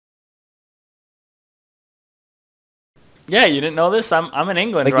Yeah, you didn't know this? I'm in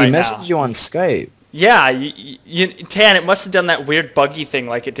England Like, right we now. messaged you on Skype. Yeah, Tan, it must have done that weird buggy thing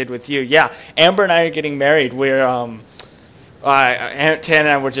like it did with you. Yeah, Amber and I are getting married. We're Tan and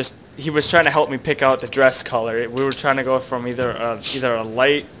I were just. He was trying to help me pick out the dress color. We were trying to go from either a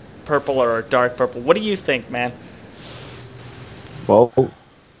light purple or a dark purple. What do you think, man? Well,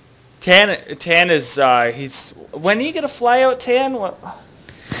 Tan is he's. When are you gonna fly out, Tan? What?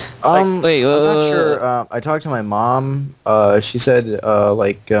 Wait, I'm not sure. I talked to my mom. She said,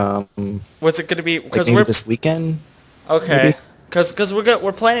 Was it gonna be? like Because maybe we're this weekend. okay. maybe? Because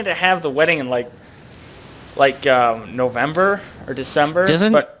we're planning to have the wedding in like November or December.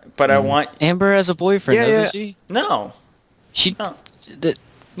 Doesn't- but I want Amber has a boyfriend, Yeah, doesn't yeah. she? no. She No. that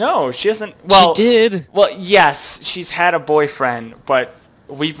No, she hasn't. Well, she did. Well, yes, she's had a boyfriend, but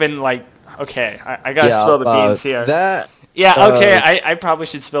we've been like, okay, I gotta Yeah, spill the beans here. That. Yeah, okay, I probably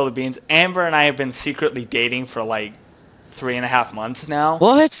should spill the beans. Amber and I have been secretly dating for like 3.5 months now.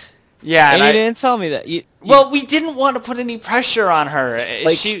 What? Yeah, And and you didn't tell me that. well, we didn't want to put any pressure on her.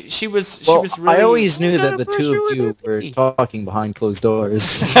 Like, she was Well, really. I always knew What that kind the of two pressure of would you that were be? talking behind closed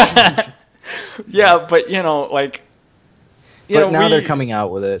doors. Yeah, but you know, like. But now they're coming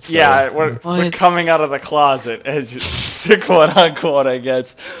out with it. So. Yeah, we're What? coming out of the closet, as quote unquote, I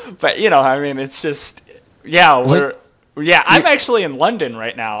guess. But you know, I mean, it's just, yeah, I'm actually in London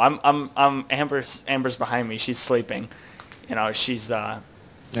right now. I'm Amber's behind me. She's sleeping. You know, she's Yeah,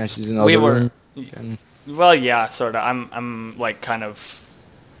 she's in the we other were, room. And well, yeah, sort of. I'm like kind of,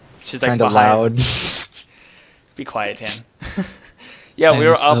 she's like kind of behind. loud. Be quiet, Tan. Yeah, we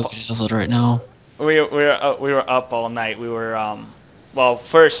were up. Dazzled right now. We were up all night. We were well,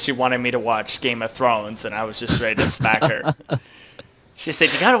 first she wanted me to watch Game of Thrones, and I was just ready to smack her. She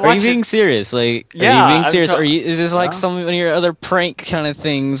said, "You gotta watch Are you being it." serious? Like, Yeah, are you being I'm serious? try- Is this like Yeah. some of your other prank kind of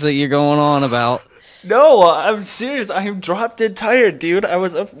things that you're going on about? No, I'm serious. I am drop dead tired, dude. I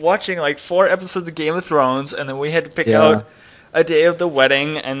was up watching like 4 episodes of Game of Thrones, and then we had to pick Yeah. out a day of the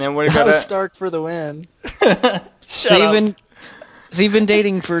wedding, and then we're gonna. House Stark for the win. Shut up. So you've been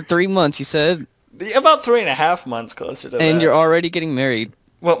dating for 3 months, you said, About 3.5 months closer to that. and you're already getting married.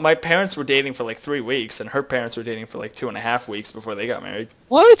 Well, my parents were dating for like 3 weeks, and her parents were dating for like 2.5 weeks before they got married.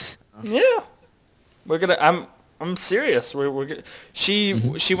 What? Yeah, we're gonna. I'm serious. We're gonna, she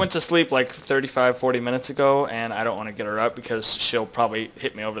went to sleep like 35, 40 minutes ago, and I don't want to get her up because she'll probably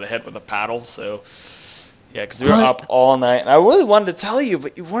hit me over the head with a paddle. So yeah, because we were What? up all night, and I really wanted to tell you,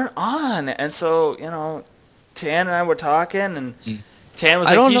 but you weren't on, and so you know, Tan and I were talking, and Tan was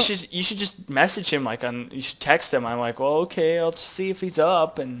I like, don't you know- should just message him, like you should text him. I'm like, well, okay, I'll just see if he's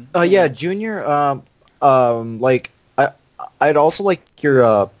up, and Yeah, Junior. Like I'd also like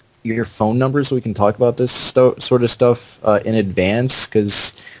your phone number so we can talk about this sort of stuff in advance,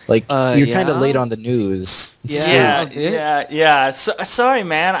 because like you're kind of yeah? late on the news. Yeah. yeah. So, sorry,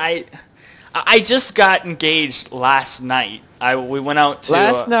 man. I just got engaged last night. We went out to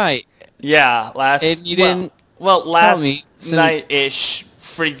Last night. Yeah, last. And you didn't Well, last me, so- night-ish.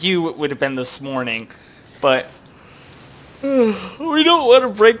 For you, it would have been this morning, but we don't want to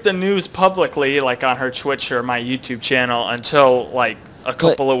break the news publicly, like on her Twitch or my YouTube channel, until like a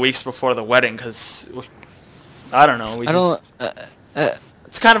couple of weeks before the wedding, because I don't know.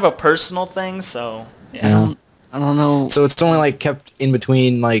 It's kind of a personal thing, so yeah. I don't know. So it's only like kept in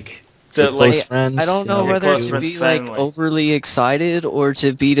between like The, the close like, friends. I don't know your whether close to friends be like family. overly excited or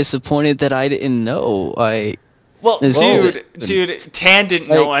to be disappointed that I didn't know. Well, This dude, Tan didn't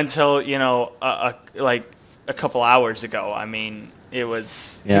know Like- until like a couple hours ago. I mean, it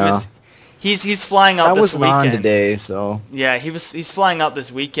was. Yeah. He's flying out I this wasn't on weekend. today, so Yeah, he's flying out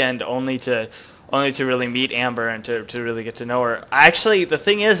this weekend only to really meet Amber and to really get to know her. Actually, the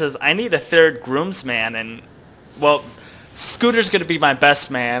thing is I need a third groomsman, and well, Scooter's gonna be my best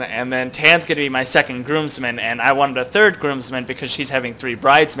man, and then Tan's gonna be my second groomsman, and I wanted a third groomsman because she's having 3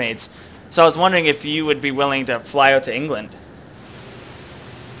 bridesmaids. So I was wondering if you would be willing to fly out to England.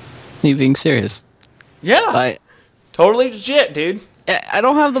 Are you being serious? Yeah, totally legit, dude. I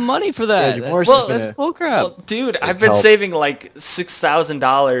don't have the money for that. Yeah, Jamoras That's, is gonna- that's bullcrap. Well, dude, I've been help. saving like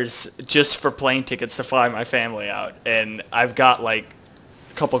 $6,000 just for plane tickets to fly my family out, and I've got like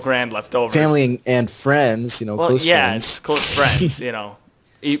a couple grand left over. family and friends, well, close yeah, friends. it's close friends,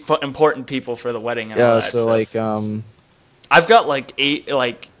 important people for the wedding and all Yeah, that so stuff. I've got like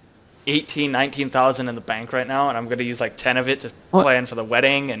 19,000 in the bank right now, and I'm gonna use like 10 of it to What? plan for the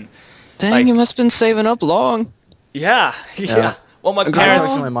wedding, and Dang, like- you must have been saving up long. yeah. Well, my I parents.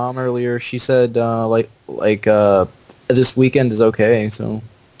 talked to my mom earlier. She said this weekend is okay. So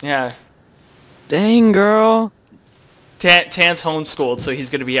Yeah. Dang, girl. Tan's homeschooled, so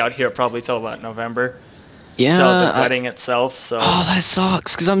he's gonna be out here probably till about November. Yeah. till the wedding itself. So Oh, that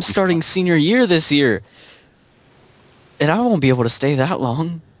sucks, because I'm starting senior year this year. And I won't be able to stay that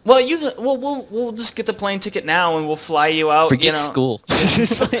long. well, we'll just get the plane ticket now and we'll fly you out. Forget you know, school.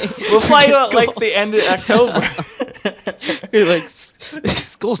 We'll fly you out like the end of October. You're like,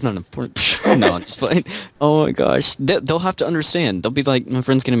 school's not important. No, I'm just playing. Oh my gosh. They'll have to understand. They'll be like, my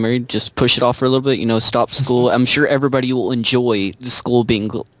friend's getting married, just push it off for a little bit, you know, stop school. I'm sure everybody will enjoy the school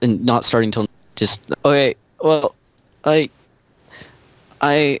being and not starting till just, okay, well, I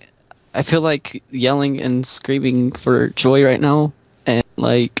feel like yelling and screaming for joy right now, and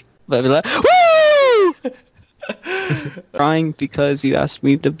like, but like, woo! Crying because you asked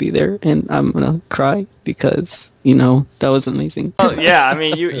me to be there, and I'm gonna cry because, you know, that was amazing. Oh yeah, I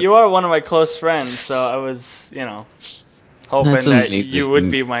mean you are one of my close friends, so I was, you know, hoping That's that amazing. you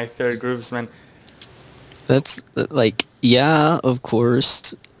would be my third groomsman. That's like, yeah, of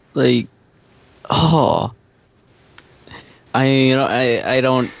course, like, oh, I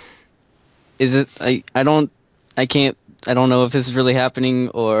don't. Is it? I can't. I don't know if this is really happening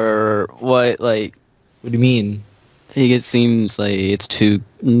or what. Like, What do you mean? it seems like it's too.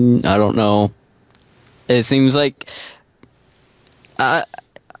 I don't know. It seems like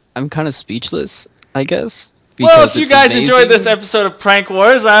I'm kind of speechless, I guess. Well, if because you it's guys enjoyed this amazing. episode of Prank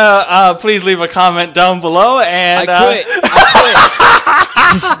Wars, please leave a comment down below. And I quit. I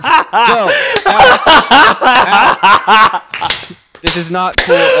quit. Go. This is not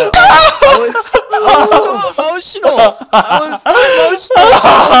cool at all. I was so emotional.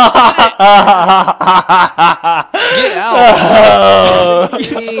 Get out.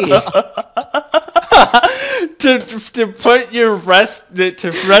 to put your rest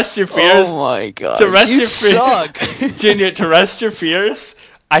to rest your fears. Oh my god. To rest you your fears, suck. Junior. To rest your fears,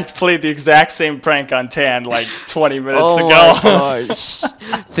 I played the exact same prank on Tan like 20 minutes ago. Oh my gosh.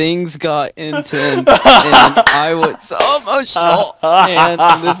 Things got intense, and I was so emotional, and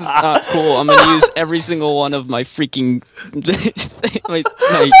this is not cool. I'm gonna use every single one of my freaking...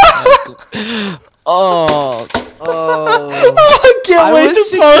 Oh. I can't wait to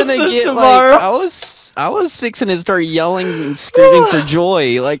post this tomorrow. I was fixing to start yelling and screaming for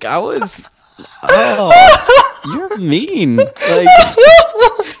joy. Like, I was... Oh, you're mean. Like...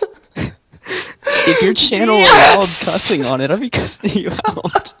 If your channel allowed cussing on it, I'd be cussing you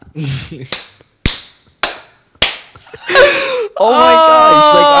out. Oh my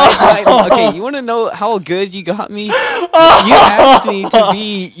gosh, like, okay, you want to know how good you got me? You asked me to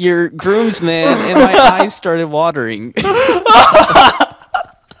be your groomsman, and my eyes started watering.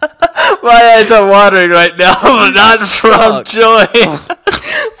 My eyes are watering right now, but not from joy.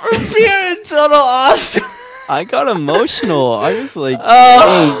 From pure and total awesome. I got emotional. I was like,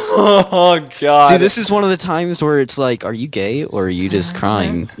 oh god. See, this is one of the times where it's like, are you gay or are you just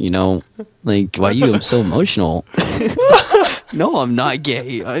crying? You know, like, why are you so emotional? No, I'm not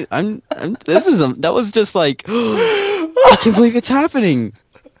gay. I'm that was just like, I can't believe it's happening.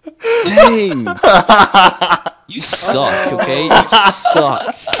 Dang. You suck, okay? You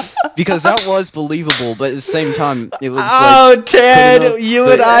suck. Because that was believable, but at the same time, it was like... Ted,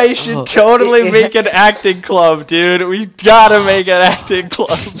 you and I should totally make an acting club, dude. We gotta make an acting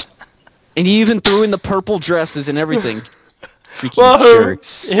club. And you even threw in the purple dresses and everything. Freaking Well,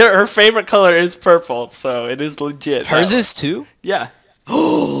 jerks. her favorite color is purple, so it is legit. Hers is too? Yeah.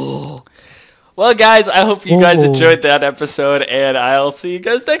 Well, guys, I hope you guys enjoyed that episode, and I'll see you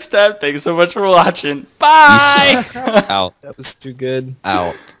guys next time. Thanks so much for watching. Bye! Out. That was too good.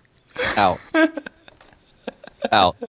 Out. Out. Out.